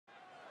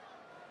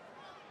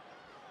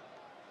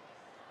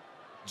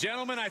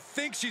Gentlemen, I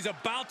think she's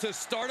about to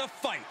start a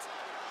fight.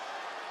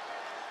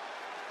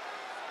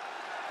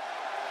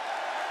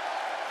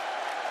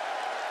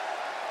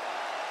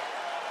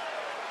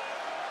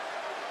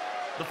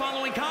 The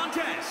following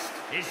contest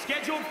is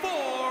scheduled for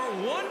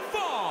one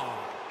fall.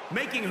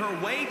 Making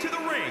her way to the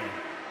ring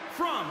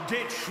from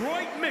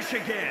Detroit,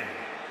 Michigan,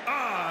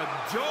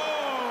 adorable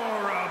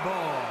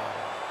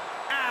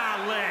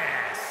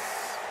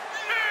Alice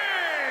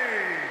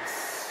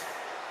Ace.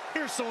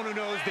 Here's someone who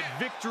knows that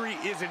victory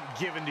isn't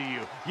given to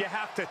you. You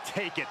have to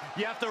take it.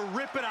 You have to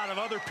rip it out of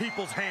other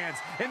people's hands.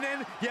 And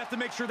then you have to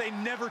make sure they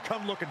never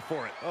come looking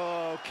for it.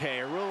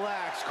 Okay,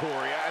 relax,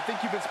 Corey. I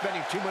think you've been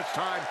spending too much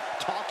time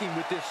talking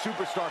with this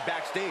superstar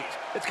backstage.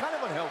 It's kind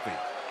of unhealthy.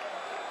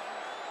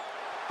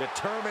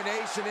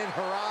 Determination in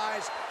her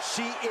eyes.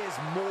 She is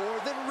more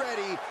than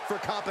ready for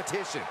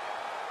competition.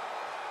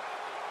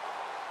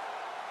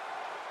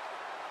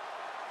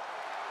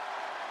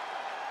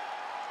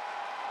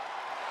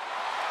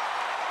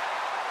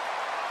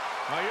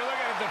 Oh, you're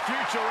looking at the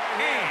future right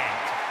here.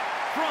 And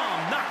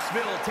from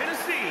Knoxville,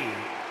 Tennessee,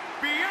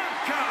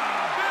 Bianca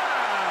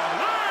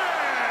Belair.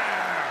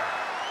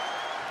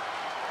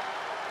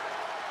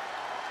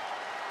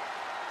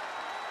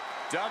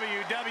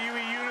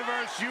 WWE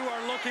Universe, you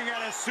are looking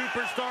at a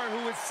superstar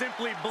who is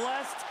simply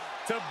blessed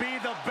to be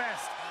the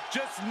best.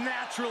 Just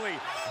naturally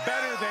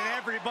better than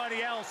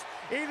everybody else,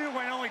 even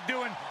when only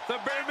doing the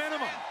bare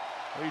minimum.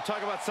 Well, you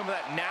talk about some of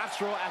that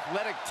natural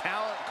athletic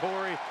talent,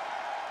 Corey.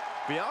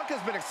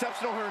 Bianca's been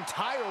exceptional her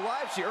entire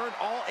life. She earned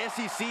all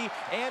SEC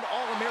and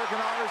All-American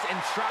honors in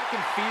track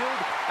and field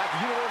at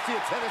the University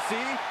of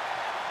Tennessee.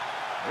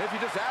 And if you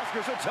just ask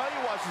her, she'll tell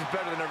you why she's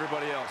better than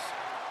everybody else.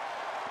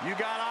 You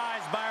got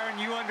eyes, Byron.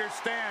 You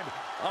understand.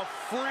 A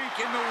freak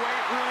in the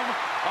weight room,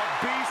 a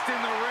beast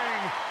in the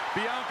ring.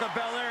 Bianca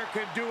Belair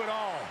can do it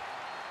all.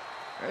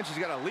 And she's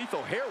got a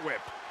lethal hair whip.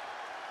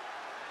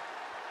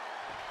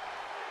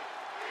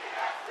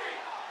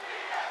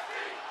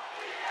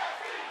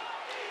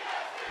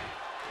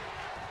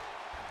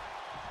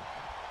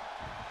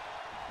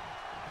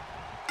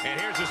 And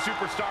here's a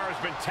superstar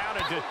who's been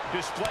touted to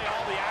display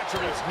all the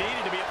attributes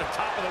needed to be at the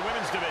top of the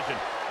women's division.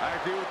 I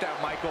agree with that,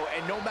 Michael.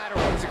 And no matter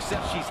what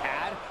success she's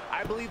had,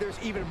 I believe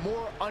there's even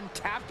more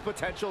untapped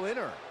potential in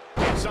her.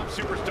 And some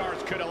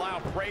superstars could allow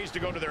praise to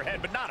go to their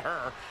head, but not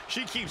her.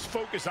 She keeps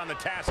focus on the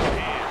task at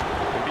hand.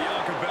 And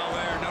Bianca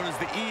Belair, known as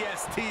the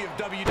EST of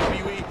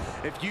WWE,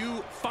 if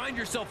you find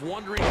yourself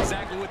wondering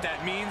exactly what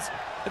that means,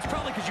 it's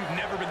probably because you've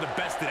never been the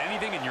best at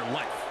anything in your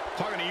life.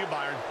 Talking to you,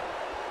 Byron.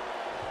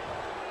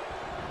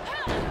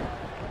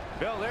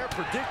 Belair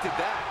predicted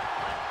that.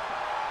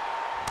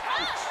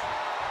 Ouch!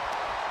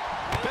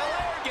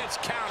 Belair gets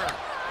countered.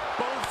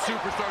 Both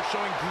superstars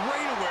showing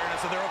great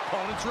awareness of their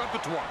opponent's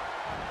repertoire.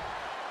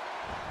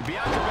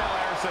 Bianca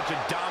Belair is such a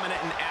dominant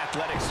and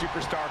athletic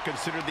superstar,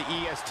 considered the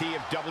EST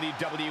of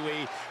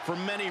WWE for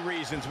many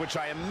reasons, which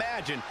I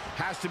imagine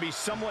has to be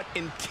somewhat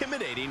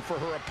intimidating for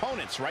her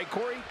opponents, right,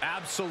 Corey?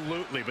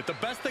 Absolutely, but the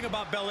best thing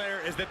about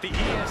Belair is that the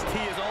EST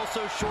is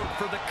also short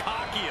for the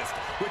cockiest,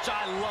 which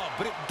I love,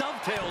 but it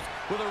dovetails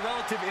with a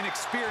relative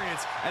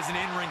inexperience as an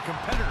in-ring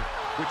competitor,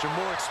 which a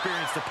more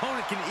experienced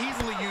opponent can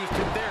easily use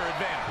to their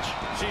advantage.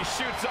 She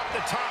shoots up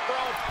the top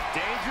rope.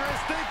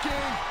 Dangerous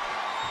thinking.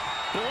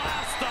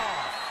 Blast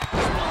off!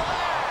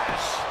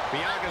 Splash!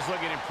 Bianca's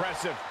looking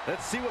impressive.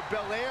 Let's see what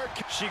Belair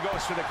can. She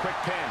goes for the quick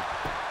pin.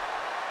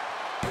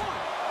 1,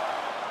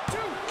 2.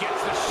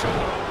 Gets the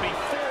shoulder up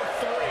before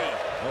 3.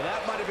 Well,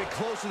 that might have been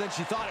closer than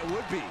she thought it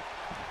would be.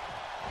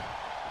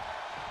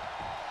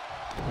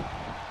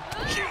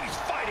 She's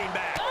fighting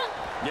back.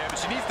 Yeah, but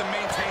she needs to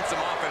maintain some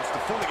offense to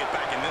fully get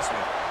back in this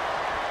one.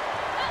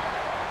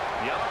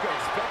 Bianca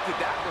expected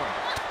that one.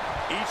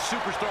 Each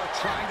superstar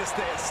trying to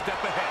stay a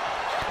step ahead.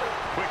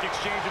 Quick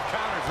exchange of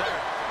counters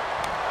there.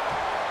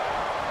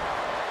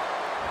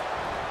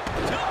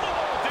 Tumble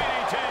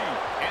DDT.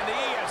 And the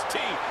EST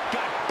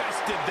got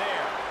bested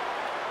there.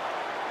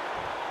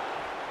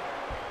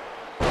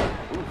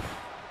 Oof.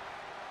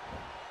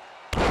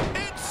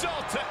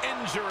 Insult to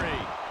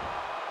injury.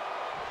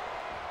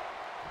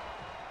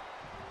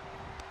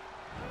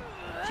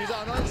 She's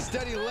on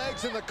unsteady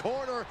legs in the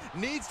corner.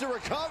 Needs to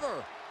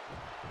recover.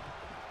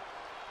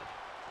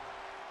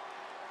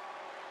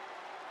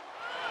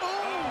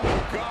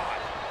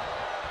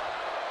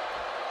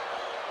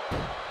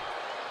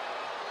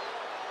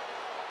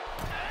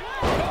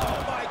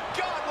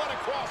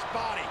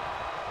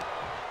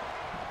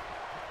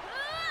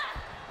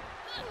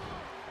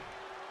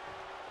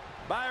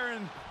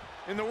 Byron,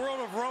 in the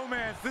world of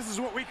romance, this is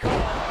what we call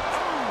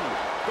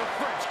the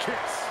French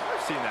kiss.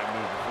 I've seen that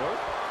move before.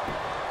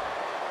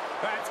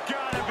 That's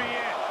gotta be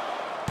it.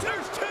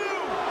 There's 2.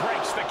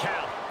 Breaks the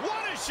count.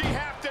 What does she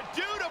have to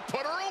do to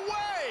put her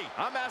away?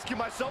 I'm asking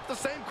myself the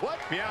same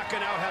question. Bianca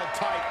now held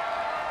tight.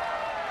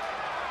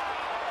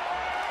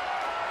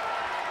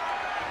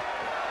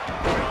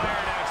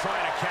 Belair now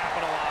trying to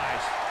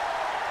capitalize.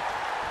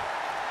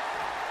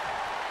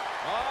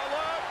 Oh,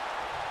 look.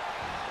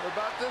 We're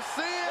about to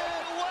see it.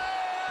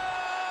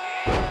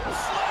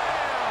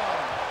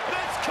 Slam!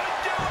 This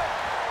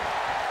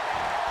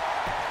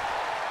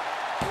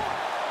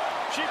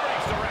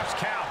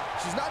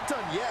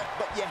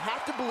you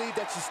have to believe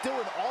that she's still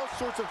in all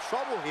sorts of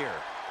trouble here.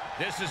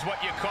 This is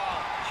what you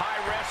call high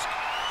risk,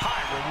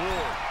 high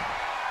reward.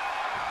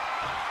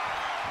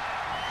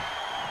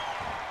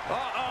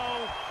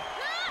 Uh-oh.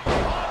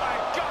 Oh, my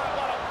God,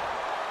 what a...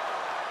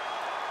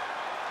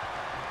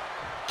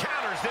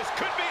 Counters, this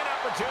could be an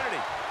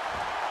opportunity.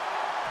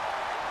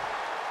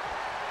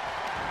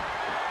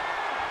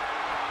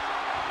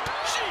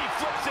 She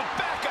flips it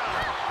back on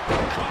her.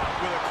 Caught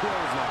with a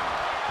clothesline.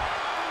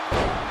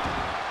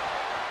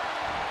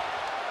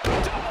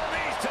 Double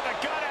knees to the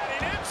gut,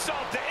 adding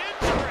insult to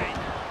injury.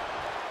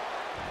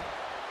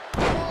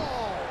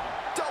 Oh,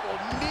 double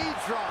knee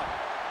drop.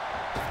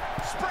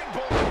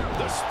 Springboard.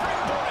 The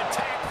springboard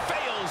attack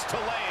fails to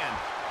land.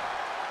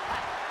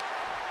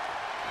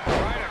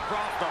 Right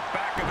across the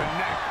back of the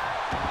neck.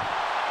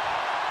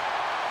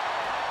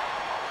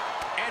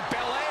 And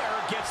Belair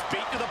gets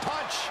beat to the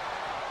punch.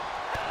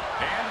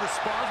 And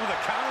responds with a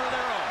counter of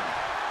their own.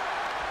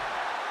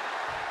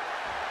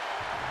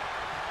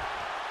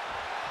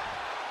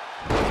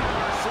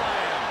 Counter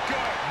slam.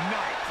 Good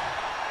night.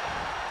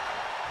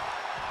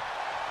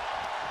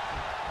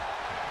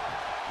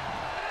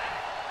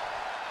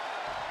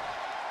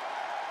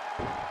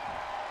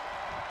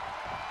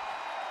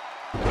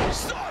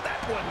 Saw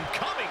that one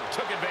coming.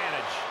 Took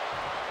advantage.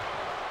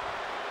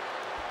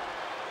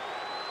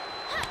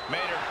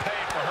 Made her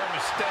pay for her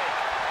mistake.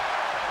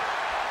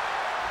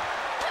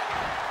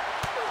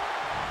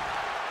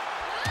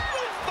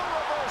 With the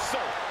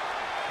reversal.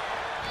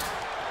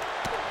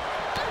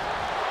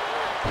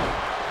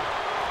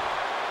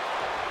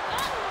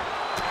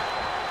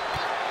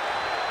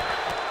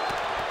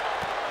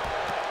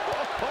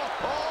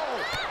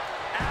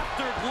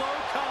 Afterglow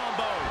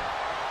combo.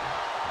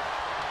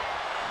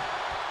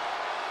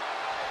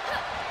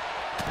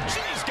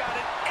 She's got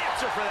an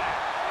answer for that.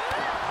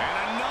 And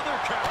another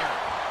counter.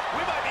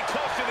 We might be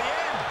close to the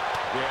end.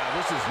 Yeah,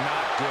 this is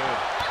not good.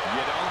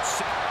 You don't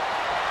see.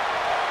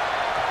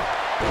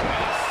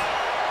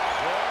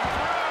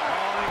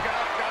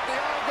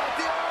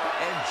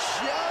 And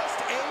just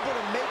able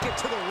to make it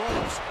to the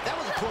ropes. That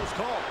was a close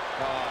call.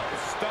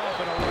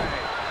 Stomping away.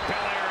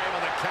 Belair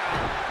able to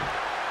counter.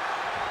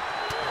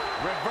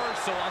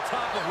 Reversal on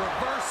top of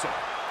reversal.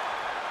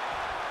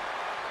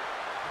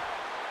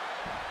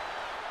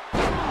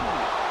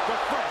 The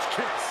French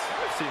kiss.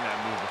 I've seen that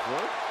move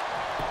before.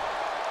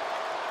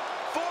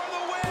 For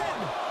the win.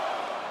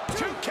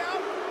 2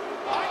 count.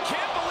 I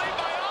can't believe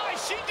my eyes.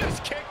 She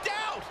just kicked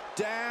out.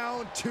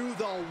 Down to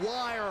the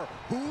wire.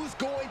 Who's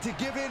going to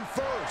give in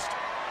first?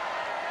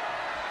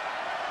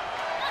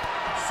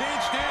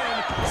 Cinched in.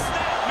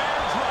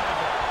 Snapmare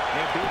driver.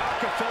 And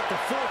Bianca felt the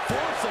full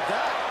force of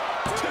that.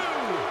 2,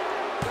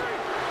 3.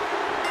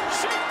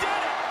 She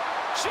did it.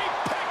 She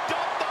picked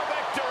up the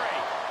victory.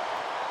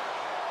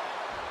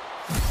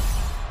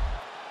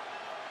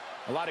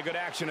 A lot of good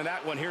action in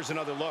that one. Here's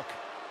another look.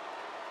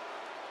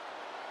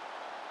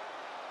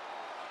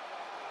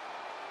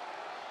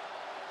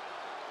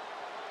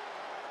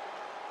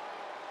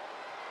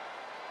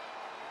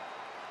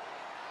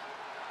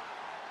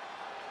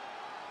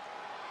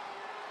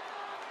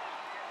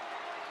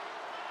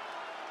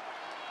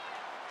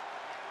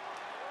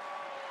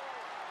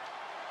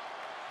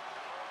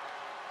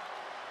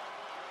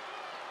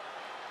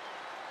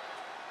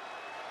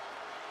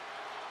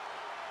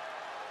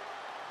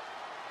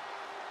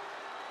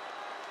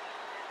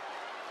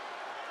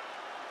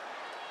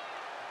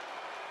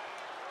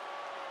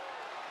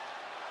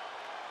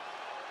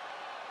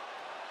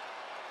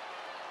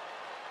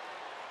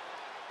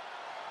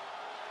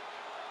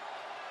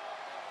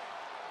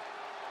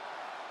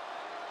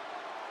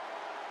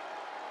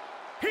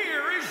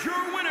 Here is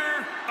your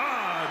winner,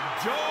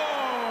 Adorable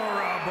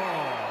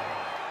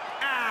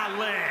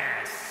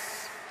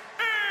Alice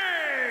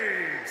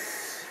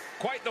Ace.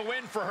 Quite the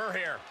win for her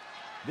here.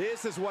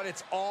 This is what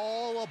it's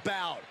all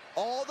about.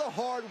 All the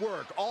hard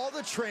work, all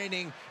the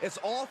training, it's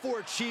all for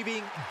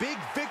achieving big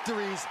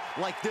victories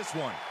like this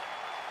one.